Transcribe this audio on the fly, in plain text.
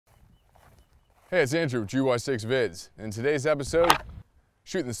Hey, it's Andrew with GY6 Vids. In today's episode,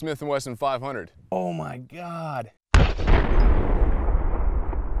 shooting the Smith & Wesson 500. Oh my God.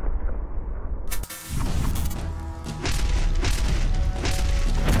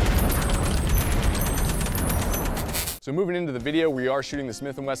 So moving into the video, we are shooting the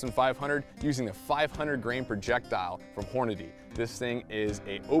Smith & Wesson 500 using the 500 grain projectile from Hornady. This thing is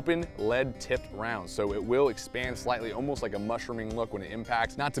an open lead tipped round, so it will expand slightly, almost like a mushrooming look when it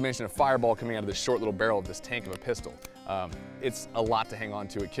impacts, not to mention a fireball coming out of this short little barrel of this tank of a pistol. It's a lot to hang on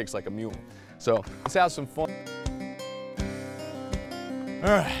to. It kicks like a mule. So let's have some fun. All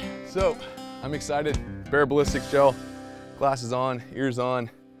right, so I'm excited. Bare ballistics gel, glasses on, ears on.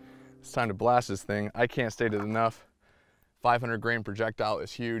 It's time to blast this thing. I can't state it enough. 500 grain projectile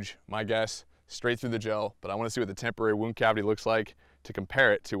is huge. My guess, straight through the gel, but I want to see what the temporary wound cavity looks like to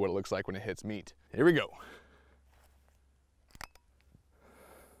compare it to what it looks like when it hits meat. Here we go.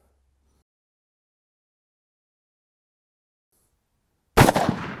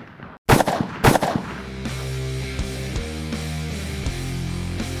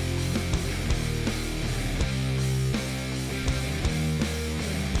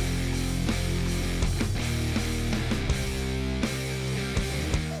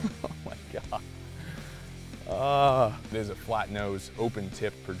 It is a flat nose, open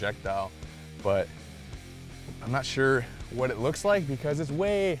tip projectile, but I'm not sure what it looks like because it's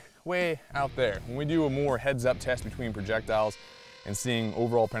way, way out there. When we do a more heads up test between projectiles and seeing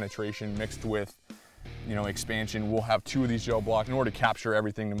overall penetration mixed with, expansion, we'll have two of these gel blocks in order to capture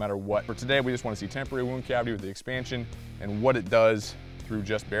everything no matter what. For today, we just want to see temporary wound cavity with the expansion and what it does through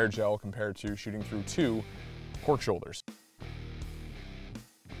just bare gel compared to shooting through two pork shoulders.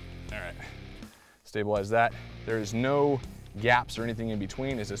 All right. Stabilize that. There's no gaps or anything in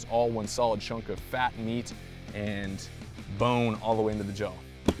between. It's just all one solid chunk of fat, meat, and bone all the way into the gel.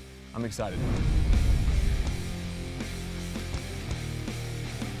 I'm excited.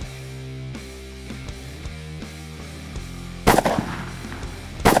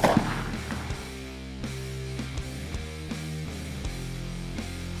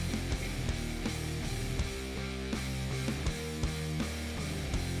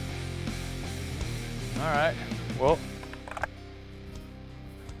 All right, well,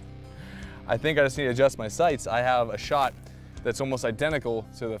 I think I just need to adjust my sights. I have a shot that's almost identical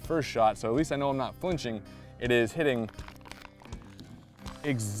to the first shot, so at least I know I'm not flinching. It is hitting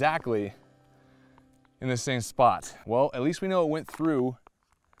exactly in the same spot. Well, at least we know it went through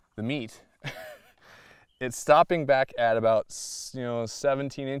the meat. It's stopping back at about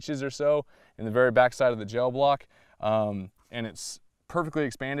 17 inches or so in the very back side of the gel block, and it's perfectly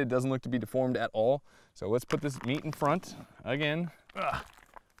expanded, doesn't look to be deformed at all. So let's put this meat in front again.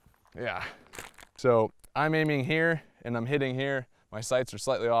 Yeah. So I'm aiming here and I'm hitting here. My sights are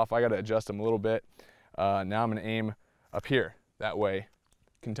slightly off. I got to adjust them a little bit. Now I'm going to aim up here. That way,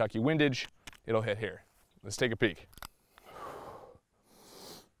 Kentucky windage, it'll hit here. Let's take a peek.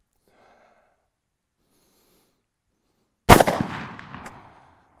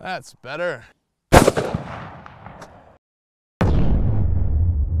 That's better.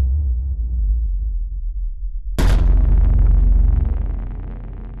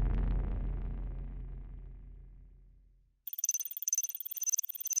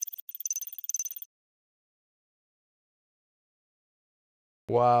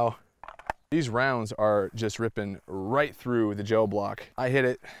 Wow, these rounds are just ripping right through the gel block. I hit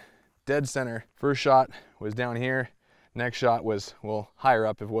it dead center. First shot was down here. Next shot was, well, higher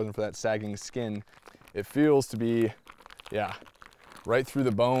up if it wasn't for that sagging skin. It feels to be, yeah, right through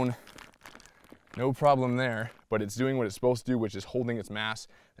the bone. No problem there, but it's doing what it's supposed to do, which is holding its mass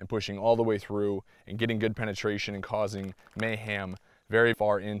and pushing all the way through and getting good penetration and causing mayhem very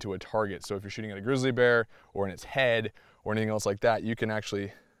far into a target. So if you're shooting at a grizzly bear or in its head or anything else like that, you can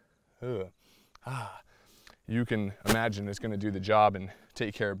actually, you can imagine it's going to do the job and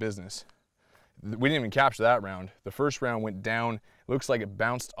take care of business. We didn't even capture that round. The first round went down. It looks like it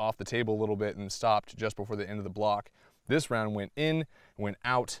bounced off the table a little bit and stopped just before the end of the block. This round went in, went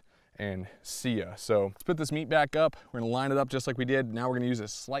out, and see ya. So let's put this meat back up. We're going to line it up just like we did. Now we're going to use a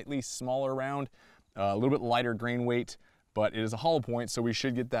slightly smaller round, a little bit lighter grain weight, but it is a hollow point, so we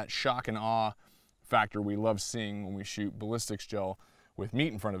should get that shock and awe factor we love seeing when we shoot ballistics gel with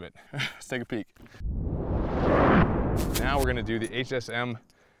meat in front of it. Let's take a peek. Now we're gonna do the HSM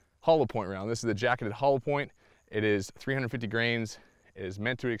hollow point round. This is the jacketed hollow point. It is 350 grains. It is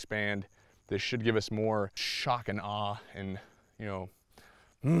meant to expand. This should give us more shock and awe and,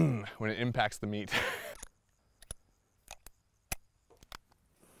 when it impacts the meat.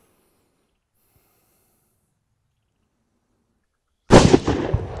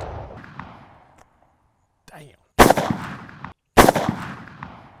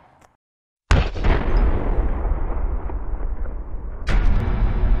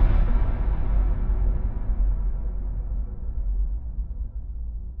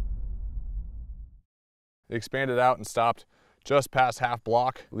 It expanded out and stopped just past half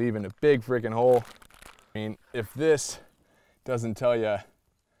block, leaving a big freaking hole. I mean, if this doesn't tell you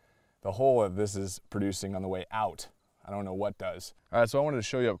the hole that this is producing on the way out, I don't know what does. All right, so I wanted to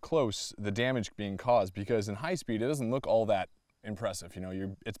show you up close the damage being caused, because in high speed, it doesn't look all that impressive. You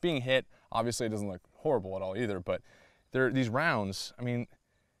know, it's being hit. Obviously, it doesn't look horrible at all either, but these rounds, I mean,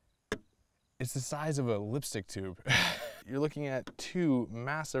 it's the size of a lipstick tube. You're looking at two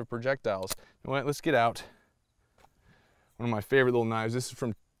massive projectiles. You know what, let's get out one of my favorite little knives. This is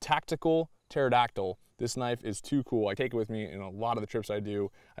from Tactical Pterodactyl. This knife is too cool. I take it with me in a lot of the trips I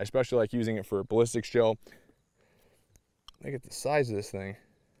do. I especially like using it for ballistics gel. Look at the size of this thing.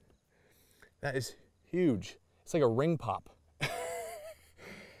 That is huge. It's like a ring pop.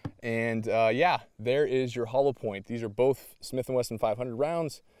 And yeah, there is your hollow point. These are both Smith & Wesson 500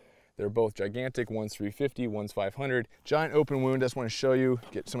 rounds. They're both gigantic. One's 350, one's 500. Giant open wound. I just want to show you,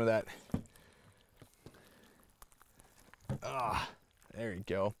 get some of that. There you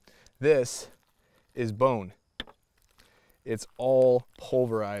go. This is bone. It's all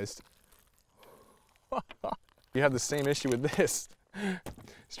pulverized. You have the same issue with this.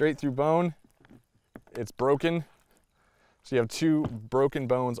 Straight through bone, it's broken. So you have two broken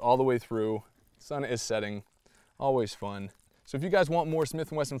bones all the way through. Sun is setting, always fun. So if you guys want more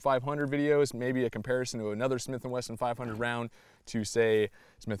Smith & Wesson 500 videos, maybe a comparison to another Smith & Wesson 500 round to say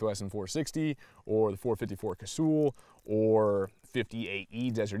Smith & Wesson 460 or the 454 Casull or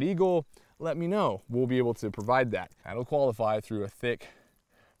 58E Desert Eagle, let me know. We'll be able to provide that. That'll qualify through a thick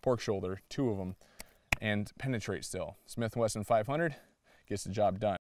pork shoulder, two of them, and penetrate still. Smith & Wesson 500 gets the job done.